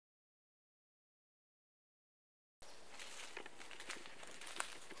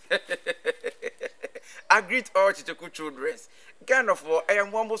I greet all Kyekyeku children. Kind of I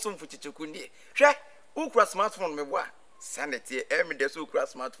am one bosom for Kyekyeku ni. Hwe, ukra smartphone me wa. Sanity me dey so ukra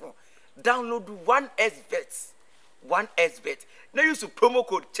smartphone. Download 1xbet. 1xbet. Now use promo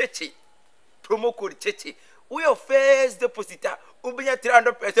code Cheche. Promo code Cheche. We your first depositor. Ubenya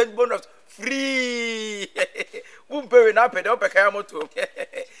 300% bonus free. Umpe na pede opeka moto.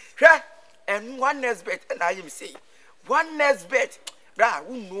 Hwe, and 1xbet and I am say 1xbet. Bra,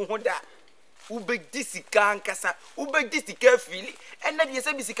 unu ho da. Ube disika nkasa, ube disika fili. And na dey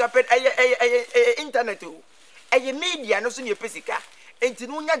say bisika pet internet o. Eye media no so ne pesika. Enti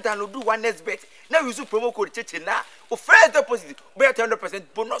no nya download 1xbet. Now use promo code Cheche na. O first deposit be 100%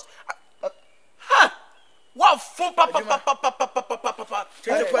 bonus. Ha! What fun papa.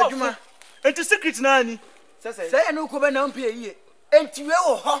 Cheche kwa juma. Enti secret na ni. Say no ko be na mpe yi. Enti we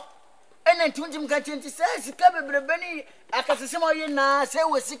wo ho. Ena enti unjim ka enti say sika bebrebe ni akasesem oye na say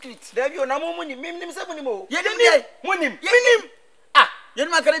we secret. There be na mo munim, mim say munim o. Ye nim munim. Minim. Ah, ye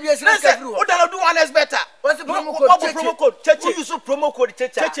nim akara bi secret everywhere. O download 1xbet. What's the promo code Cheche? We use promo code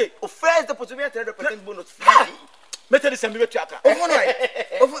Cheche. Cheche. O first deposit be 100% bonus free. Method is be aka. Ofu no ai.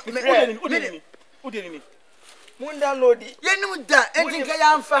 Udeni. Mun download it. Ye nim da enti ka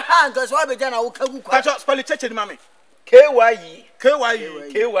ya mfa ha nka so abeja na wo kagu kwa. Pacho spell Cheche ni mame. KYE.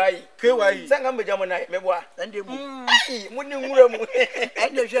 Sanga mbeja mo na meboa. Ande mu. Muni nwura mu.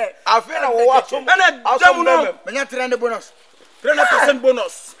 Ande hwe. Afi na wo asom. Ana jamu no. Menya 300 bonus. 300%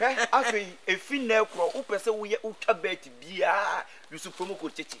 bonus. Afi efi na ekro wo pese wo ye utwa bet bia. Use promo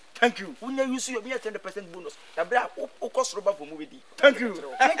code Cheche. Thank you. Unya use your 10% bonus. Da bra o cost roba for movie. Thank you.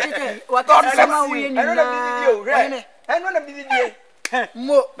 Cheche. Wa ka sama wo ye ni na. I know na video.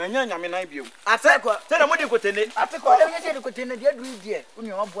 Mo. Menya nyame nan biom. Atekwa. Say na mo de kotene. Atekwa de nyese de kotene de adu die.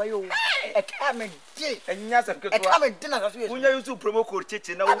 Unya oboa yo. E ka me di. Enya se keto. E ka me di na so yesu. Unya use promo code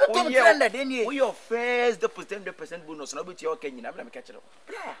Cheche na wo your first deposit 10% bonus na be your Kenya na me ka kire.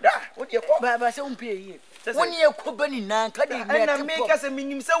 Da, wo de ko. Ba se umpe yi. Woni e ko bani na ka de me. Na me ka se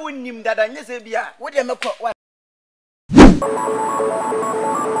minim se wonim dada nyese bia. Wo de me ko.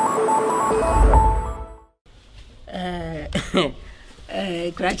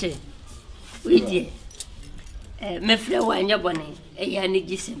 Krache, we dear. Me friend wa nya bone ya ni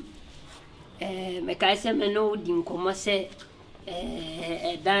gisem. Me ka se me no di nkomo se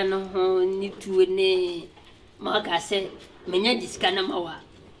dan no ho ni tuwe ne ma ka se me nya diska na ma wa.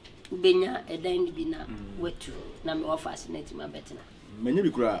 Ubenya dan ni bi na wetu na me offer asinati ma betina. Menya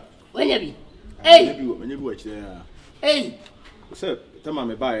bi kura. Wenya bi. Eh. Menya bi wa kire ya. Eh. Se tama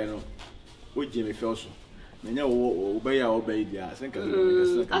me bae no. O je me fe so. Menya wo obeya obey dia senka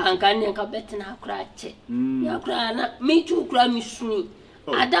anka ne ka betina kura che ya kura na me tu kura mi sunu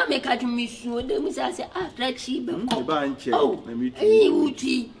ada me ka tu mi sunu de mu sa se atrachi be ko ba nche na mi tu eh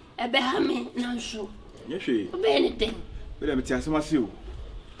uti ebe ha me na nso ye hwe obe ne den be dem ti asema se o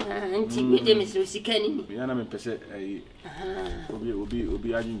anti be dem se sikani ni ya na me pese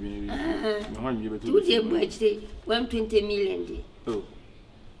obi ajinjin me ho nje beto tu je bu achire 120 million de oh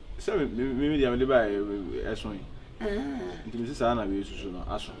so me dia me de ba eson nti me sisa na we susu no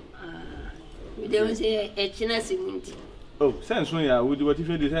aso we dey say e china siminti oh sense ya we do what if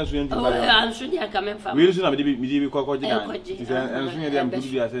you sense you oh anso dia ka me fa we so na me de kokko jina nti sense you dia me do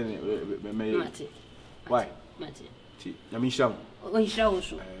dia say me mate why mate ti na me sham o nshira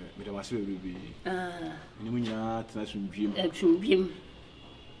so me de wase be ni munya tena sumdwem sumdwem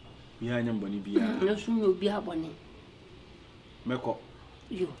ya nya mboni bia no sumyo obi abone meko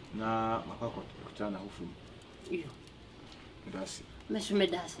yo na makako kutana ufum yo ndasi meshume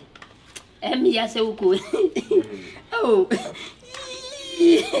dasi emi ya se uko oh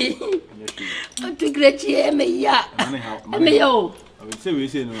Otoo grechi emi ya yo we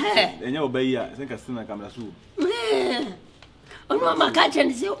say no enya obayi a senka sina kamera so ono makacha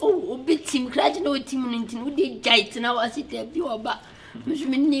ni se oh obi team crash no team no ntin wo dey giant na wasite bi oba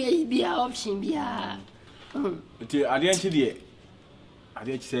meshume ni bi a option bi a ti ade nchi de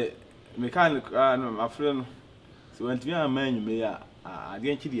ade say mechanic no afre no so wantimi amanyu me ya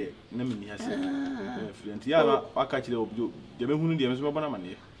ade nchi de na me ni hase friend ya na aka chire obi de me hunu de me so bana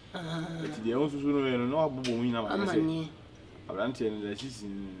mane ti de won susu no abubo mu nyina mane abrante no da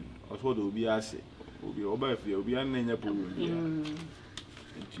chisin otodo obi ase obi oba afre obi an nya problem ya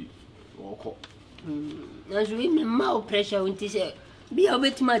nti woko na jo me ma o pressure unti se bi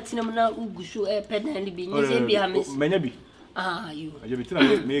obetima tinam na ugusu pedal bi ni se bi ames menya bi you aje bitina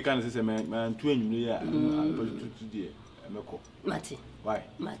me kan se me antu anwunu ya to die emeko mate why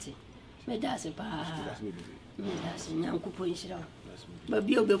mate me da se pa me da se nyankupo nshira ba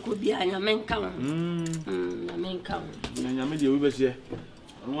bi obeko bi anya menka men come. Nyame de we be se.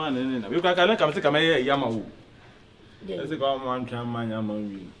 No one na. We ka na kam se kam ye yama wo. Ese ko man twan man yama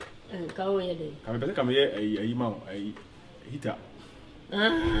wi. Ka wo ye de. Kam be se kam ye ayi ma ayi hita.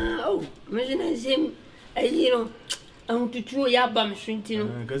 Oh, imagine him no. Am tutu ya bam swinti no.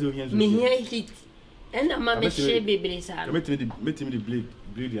 Me here hit. And ma me she bebre sa. Metimi the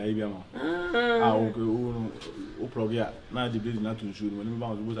blade ya ibi ama. O progia na the blade na tunsu no me ba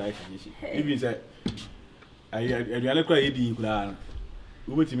wo za ayi shi. Even say aduane kura yedi kura.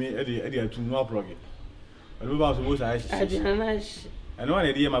 Wo betimi e de atun no progia. Me ba wo za ayi shi. Aduane. Ano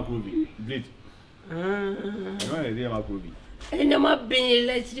na de makrobi blade. Ano na de makrobi. And ma bring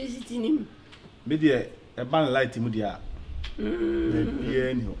electricity nim. Me de e ban light mu dia.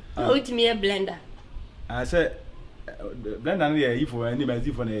 Yeah, no. Out me a blender. I said, blend and yeah, if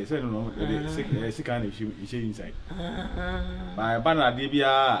anybody for a certain no, sick kind of she inside. My banner,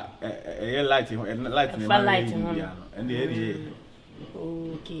 DBA, a light, and the area.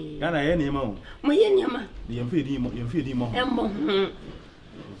 Okay. Can I any more? My yama, the infidimo,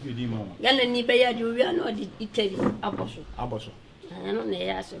 Yana ni baya do we are not Italy, Apostle. I don't know,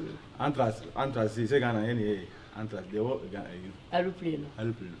 ask me. Antras is a gun any antras, they were aeroplane.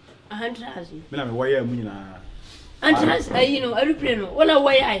 100,000. Mina me wire munina. Antras, aeroplane. Wala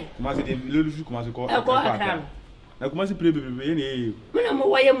wire. Kumasi de lulu kumasi ko. Akran. Na kumasi play bebe any. Mina mo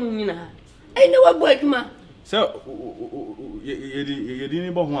wire munina. I know what boy duma. So ye di ni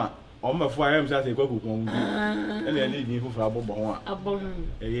bo ho a o ma fu ayam sa se kwaku kon. Ene ni di fu fra bo ho a. Abon.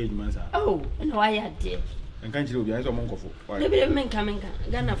 Ye eduma sa. Oh, and wire there. Nkan chire obi an so mo nkofo. Lebele menka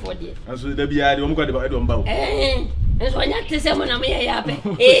Gana for there. Aso da bia de o mo kwa de ba do mba o. Eso anya tese mo na me ya pe.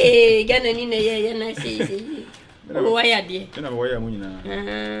 Gana ni na ye na sei. O wire there. Na me wire mu nyina.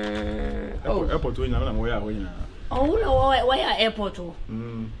 Airport o nyina na me wire ho nyina. Oh no wire airport o.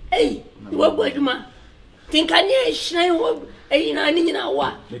 Wo boduma. Tinkanye shrine wo na ni nyina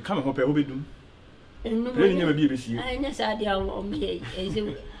wa. Me come ho pe ho bedum. No. Re nyama bi besi. Anya sa dia o me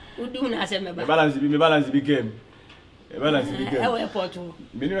Udu na se me ba. Me balance bi game. E balance bi game. E airport o.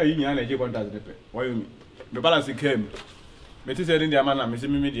 Me ni yi nyina na je contact ne pe. Why you me balance game. Me ti se ndi ama na me se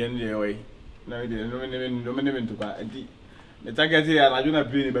me de ndi e we. Na de no me ntu ba enti. Me target ya na juna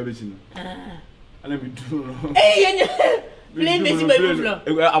play ni ba besi no. Ana mi du no. Yenya. Play besi ba bi flo.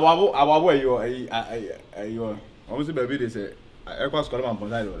 Awabo ayo. O se ba bi de se e kwa school man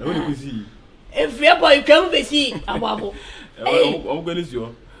ponda lo. E woni kusi. E free boy kam besi awabo. O go lisi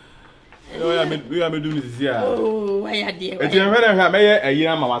o. No ya me do ni sisi a. Oh, why ya there? E ti me na me ye ayi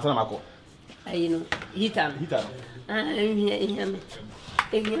na mama sana mako. Ayi no. Hitam.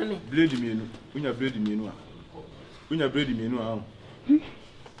 Ehia me. Blade mienu. Unya blade mienu a. Unya blade mienu a.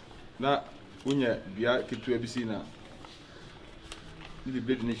 Na unya bia ketu abisi na. Ni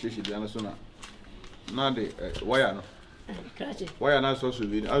blade ni sheshe bia na so na. Na de wire no. Krache. Wire na so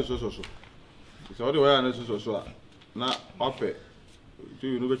bi, so. So the wire na so a. Na ope. So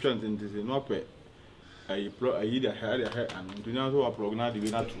you no be try ntin say no ope. Ayi da hair and dunya so wa plug na de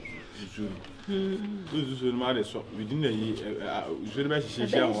na to. Zuzu ma de so within the usually be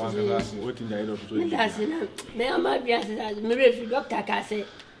sheshe a wa ka wetin da iro so. That's it. Me ama bia say me refi doctor ka say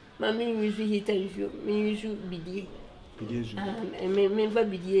mami use heater me use bidie. Me ba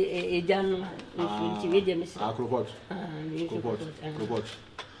bidie ejanu nti we de me say. Acrobot. Acrobot.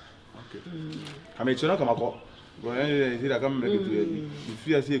 Okay. Kama chona kama ko. Go ene zira kama me kitu.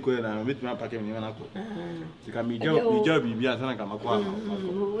 Ifia si ko na me tuma pake me na ko. Sika mi ja bibia sana kama ko.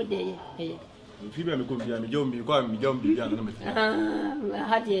 Wo de ye. Ifia me ko bibia mi ja bibia na me.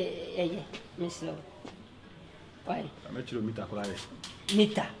 Hadi mislo. Why? Kama chiro mita ko la.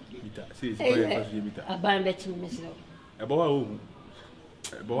 Mita. Si ko ya pasu mita. Aban be chim mislo. Ebo wa o.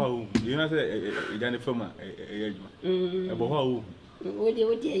 You know say e jani fama e adwuma. Ebo wa o. Wodi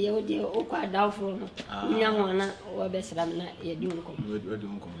o kwa dawfo no. Nya ho na wo be sram na ye di nkom. Wodi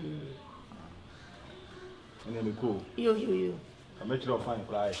nkom. Ene me ko. Yo. Kama chiro fine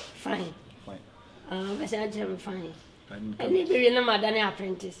cry. Fine. Be say ajam fine. Ani be na madane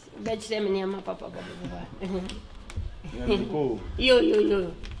apprentice. Be chire me ne ma papa baba. Ene me ko.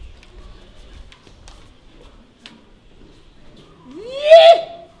 Yo.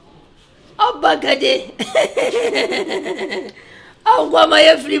 Abagade. I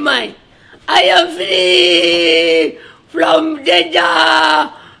am free mind. I am free from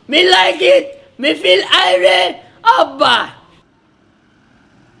danger. Me like it. Me feel irate. Abba.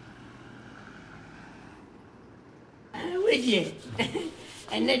 Wait here.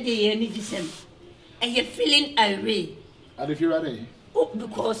 And that day I need to say, I am feeling irate. Are you feel ready? Oh,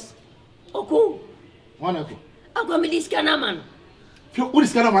 because. Oku. One echo. I go me this kind of man. What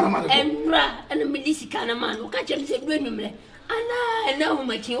is gonna man? And bra and a medicine man who catch him say Anna and now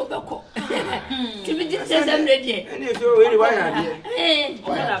my king overco. To be just as I'm ready. And if you really want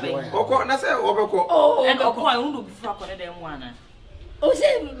idea. Oko na say obeko. Oh, and Oko I won't be frack on them one. oh,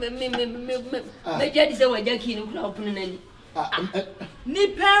 say me daddy say we're Jackie no crowd opening.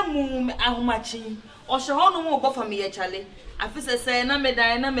 Nipa mum ahomachi. O she ho no mo go for me Charlie. Afise say na me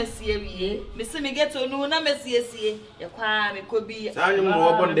dan na me sie wie. Me se me get onu na me sie sie. Ye kwa me ko bi. Sa nyu mo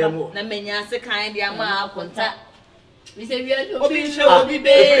obon dem. Na menya se kan dia ma akonta. We say we are Obi she obi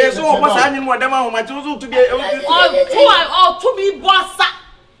be. So o sa nyu mo dem ahụ ma tu to be to be bossa.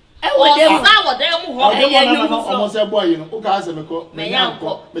 E wo dem na wo dem ho. Almost a boy, you know, who has a meko, Me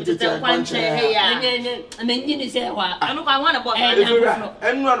yanko. Me tete kwanche he ya. me ni say wa. Anu kwa wana boss.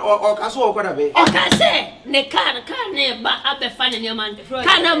 enu o ka so o kwada be. O ka say ne kan ne ba abefa ne ne man.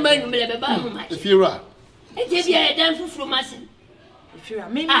 Kan na manu me le be ba ho ma. If you're right. E je bia dan fufuru masin. If you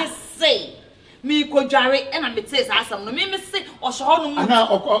me say me ko dware e na me tese asam no me say o she ho no mu. Ana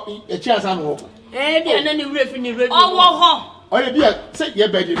a chance and walk. Bia na ne wura fi ne radio. O wo ho. Oh, yeah, say your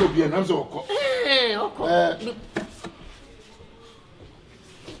bed, you'll be an answer. Okay.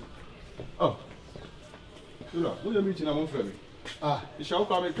 Oh. Look, who you meeting among friends? Ah, You shall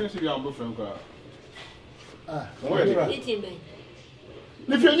come and trace you on both friends. Eating me.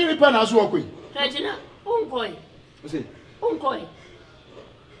 if you're nearly pan as walk with. Regina, unkoi. What's it? Unkoi.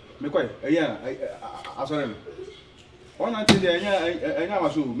 Me quite, yeah, I saw him. One until the I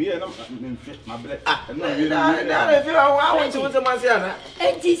was me and my bread. And no, you if you are want to want to Masiana.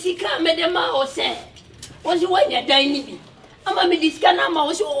 And this come me the ma say. Was you when you dining? I'm a this can am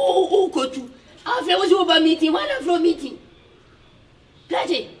was go to. After was over meeting, one after meeting.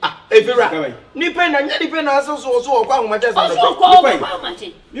 Platy. If you are Nipen and Nipen also so kwa ma just. Also call my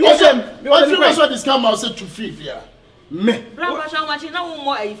You was what this come out said to free here. me. Brother how much na wo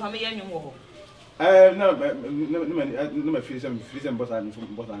mo e family enyu ho. No, freezing boss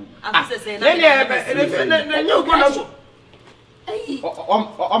and boss and. Afise say na. Then you go na.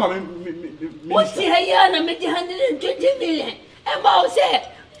 What's the hell? I'm making 120 million. And Mao said,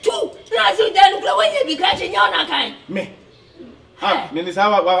 2. Now, so then, when you be catching your kind. Me. Minister,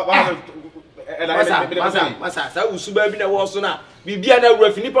 Masa, sa usuba bi na wo so na. Bibia na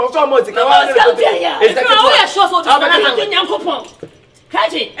wura fini pa so mo ti ka wa. It's like a show so to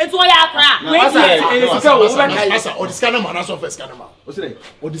catch it. It's all your crap. Masa, or the scanner man as of first scanner man. What's it?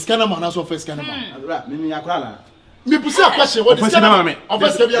 Or the scanner man as of first scanner man. Right, me yakrala. Me pursue a question. What is scanner man? Of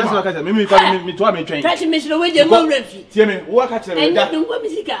first scanner man. Me to me train. Catch me, Mr. William Murphy. Tell me, what catch me? And you know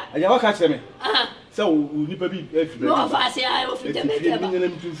music. I what catch me? So we be no, I say I offer them. I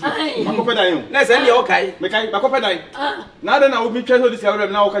go pay na say you okay. Me kai ba ko pay dai. Now then I will be try to this every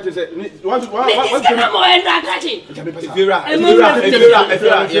now catch say want more and catch it.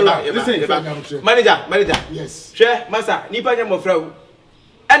 Listen. Manager. Yes. Share masa nipa nya mofra wo.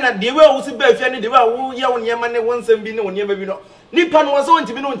 Ena de we wo si ba afia ne de we wo ye wo nyema ne wonsam bi ne wo nyema bi no. Nipa no wo so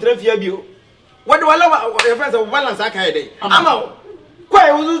ntimi no ntra fia bi o. What do I love your friends of balance aka dey. Ama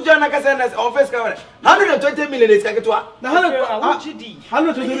Why was John Casanas on first cover? 120 million is Kakatoa.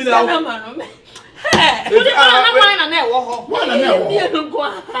 120 million.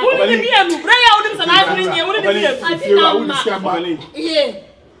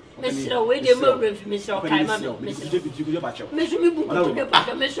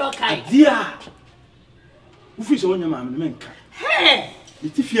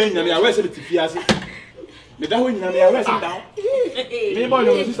 Me da ho nyina me awese da ho. Me boy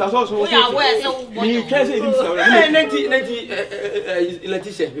no sister so. We aware so. Me can say him so. 90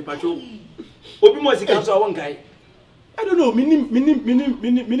 Letitia me pacho. Obi mo sika so won kai. I don't know. Minim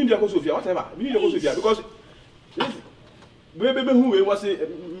dia ko Sofia whatever. Minim dia ko Sofia because bebe hu we was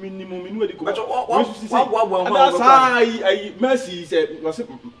minimum minu edi ko. Wa that's I mercy say was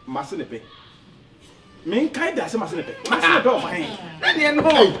masenepe. Men kai da se masenepe. Masenepe o fine. Na de no.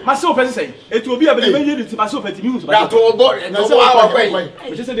 Maso pese say it will be a be menye di maso pete mi hu so. That to board and so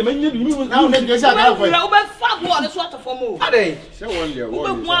we just say the menye di mi hu. Now let me say that way. We be fuck what the sort of form. Ade. Say one there. We be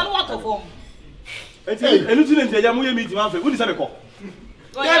one water form. Enu ti le ntia ya mu ye meet man fe. Woni say be ko.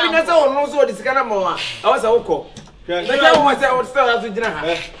 Ya bi na say ono so di sika na mo a. Awasa wo ko. Na say wo say o still have to gina ha.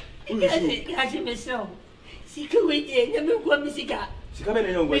 Yes, myself. Sika we dey, na me kwa misika. Sika be na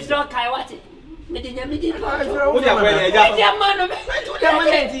yon go. Mr. Kai what? Me dey nyame dey. Wo dia kwa na ja. Me dey man,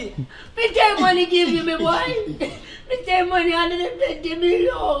 me dey money give you me boy. Me dey money 150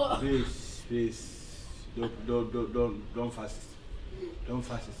 million. Please. Don't fast. Don't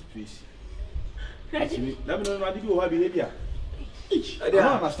fast, please. Let me know what you have behavior. I don't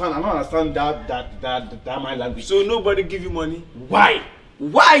understand that my language. So nobody give you money? Why?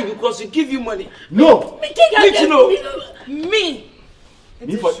 Why? Because you give you money. No. Me.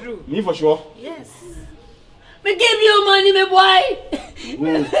 Me for sure. Yes. Me give you money, me boy.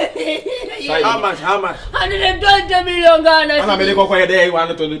 How much? 120 million Ghana. And I made a quiet day.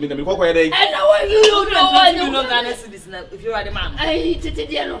 120 million. And I want you to know why you don't Ghana cedis if you are the man. I eat it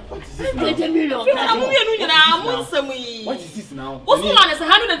again. 20 million. What is this now? What's the man is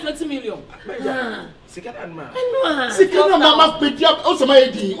 120 million. Sikana mama peti up. What's my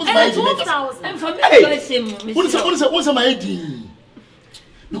ID? What's my ID? And for me, what's my ID?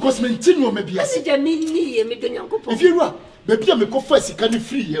 Because maintain maybe if you are baby, I'm a first can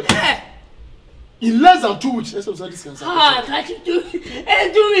free in less than 2 weeks. Ah, catch you 2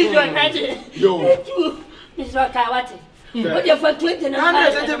 million. Yo, Mr. Kawati. What you for 20 and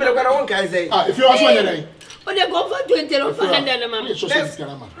if you ask one, but they go for 20 or 500 mamma. I'm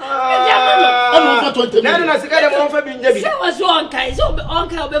for 20 minutes. That was one kind, so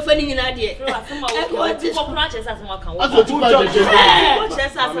uncle be funny in idea.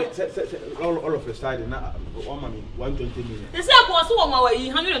 All of a sudden, 120 million. They say I was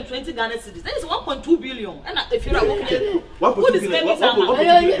 120 Ghana cedis. That is 1.2 billion. And if you're working, what is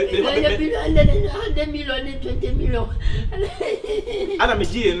 100 million, 20 million. And I'm a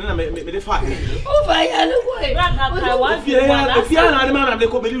G and I'm a 5. Oh, my God. If you are not the man, I'm the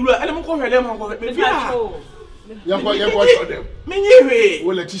company, and I'm going to them.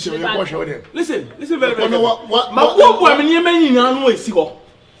 Well, Letitia, you wash them. Listen, very well. My woman, you may know is sick.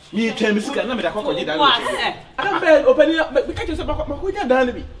 Me tell me, I don't bet open up, but because you're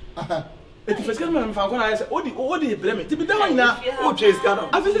about me. If the first man found when I said, what do you blame it? To be done now, oh, Chase Ghana.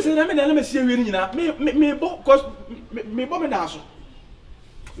 I visit them and let me see you in me, because me bomb and answer.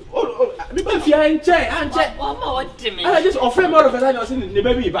 Oh, if you are in chair, and check. I just offer more of a line in the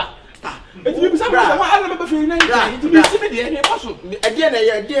baby back. It will be something I remember feeling like to be similar. Again,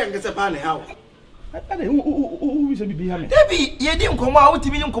 I didn't get a pan how. Who is a behind me? Debbie, you didn't come out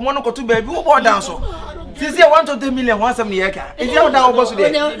to me and come on to baby. Who bought down so? This year, 120 million once a year. If you're down, what's the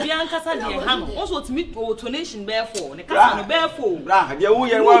also to meet donation therefore, the castle therefore.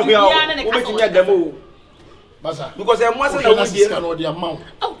 Because there wasn't the amount.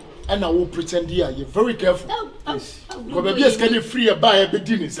 And I will pretend here. You're very careful. Because baby is getting free a buy a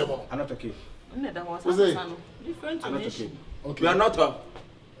beginning. I'm not okay. Different donation. Okay. You are not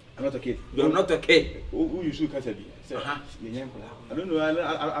I'm not okay. You are not okay. Who you should catch a bit? I don't know. I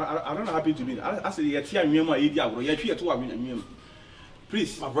don't know happy to be. I say you're tearing me my idea. You're here to have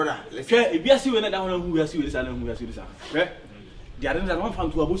please, my brother. Let's say if you see when I don't know who you see this and who you see this. Okay? The other than one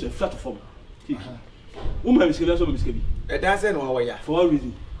found to abuse a flat form. Woman is given some misgiving. That's an hour for a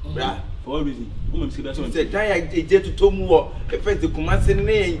reason. For a reason. Woman is given some. Said, I did to Tomu, a friend to command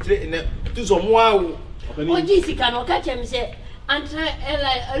to some wow. Oh, Jesus cannot catch him, say. And try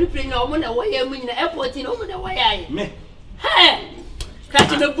a replay no one away in the airport in over the way. Me. Hey!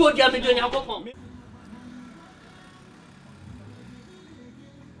 Catching the boat, you'll be doing your perform.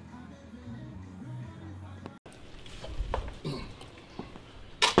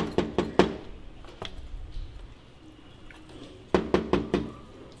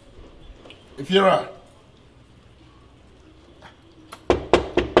 If you're a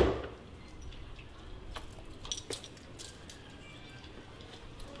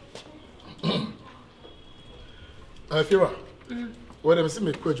what I'm saying,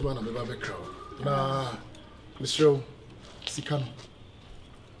 make question man, I'm a crowd. Na, Mr. Sikano.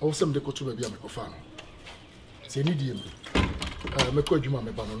 I was some deco to baby, I'm a fan. Say, need you. Make question man,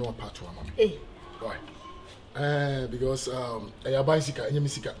 I'm no part to him. Why? Because I buy Sika, and you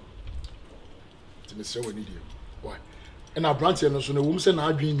miss Sika. Mr. We need you. Why? And our branch and also the woman said,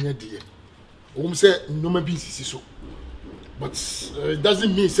 I dream near dear. Woman said, no, maybe so. But it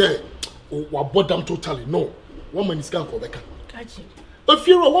doesn't mean, say, what bought them totally. No. Woman is can't go back. If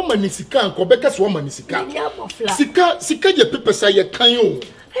you're a woman, is can't go back as woman is can't. Sika, your people say, you can't.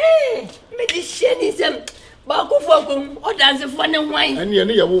 Hey, medicine is a Baku for or dance of one and wine. And you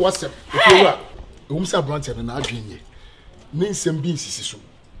know what's up. Woman said, branch and I dream ye. Means some beans is so.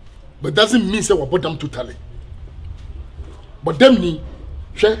 But doesn't mean say we bought them totally. But them ni,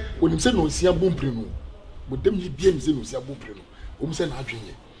 share when him say no see a boom preno. But them ni bien say no see a boom preno. Say na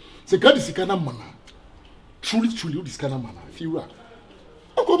adwene. Say God is kana mana. Truly this kind of manner. If you are,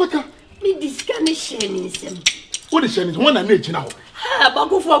 go back. Me this kind of sharing. What is sharing? One and age now. Ah,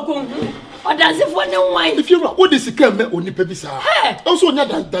 Baku for Gungu. Or dance if one and wine. If you are, what is the camp only pebisa? Also,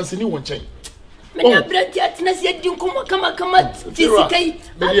 not dancing in one chain. Me na bread yet na se di come. Tisika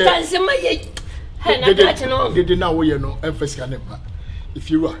dance my They now we no emphasis can never. If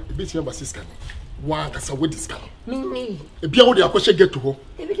you are a bit member sister, one can say with this can. Me. If you are the question get to go,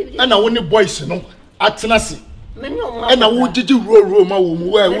 and I want the boys no at Tennessee. And I would you roll my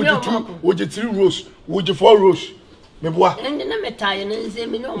where would you 3 rows, would you 4 rows? Meboa. And then I'm tired and say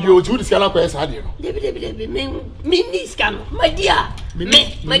me no. You do this kind of question, I me scam, my dear.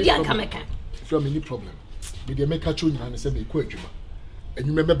 My dear Kameka. If you have any problem, they make a tune and say me quit you. And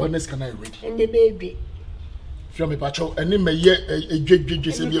you remember Bernice can I read? And the baby. From a patrol, and then may a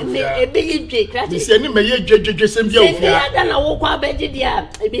judge send you a big They say, may a judge send you. I walk out bed, dear,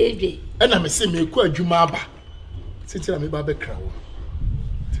 a baby. And I'm a semi quite you, Maba. Since I'm a barber crow.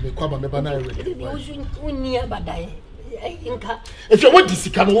 To make Quaba Mebana near Badai. If you want this,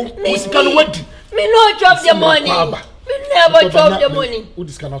 you can what? Me no chop the money. Me never chop the money. Who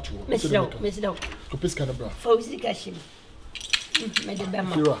this cannot do? Miss Dog. To piss Canabra. Fauzi Kashim.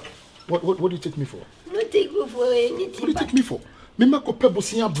 What do you take me for? Not take you for anything. What do you take me for? Mima ko pebo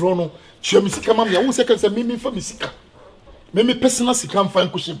siya brono. Chia misika mami. I won't say can mimi for misika. Mimi personal sikam fine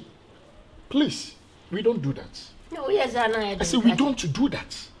kushim. Please, we don't do that. No, yes, I say we don't do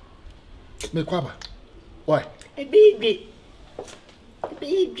that. Me kwaba. Why? A baby.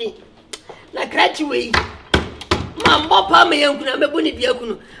 Na graduate. Mamma pa me yankuna me boni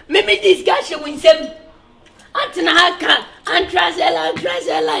biakunu. Mimi discussion with them. Antina haka,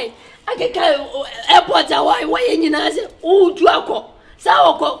 antrasela line. Akeka airport why nyina se utu akọ. Sa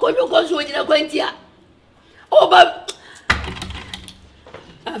okọ ko so nyina kwantia. Oba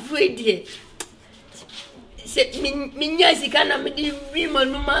afraid se minya sika na me di wi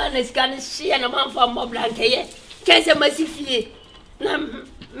manuma na sika na shia na manfa moblanke ye. Kese masifie. Na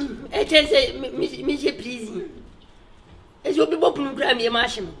etese mi je please. Ezo bi bo program ye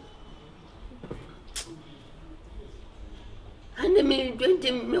machine. And me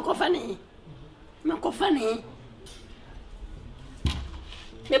 20 me kofane.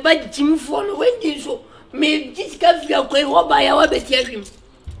 Me ba jim fo when you so me disika fia ko e wo ba ya wa betia hwim.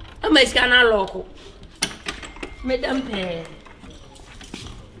 Ama iska na loko. Me dampe.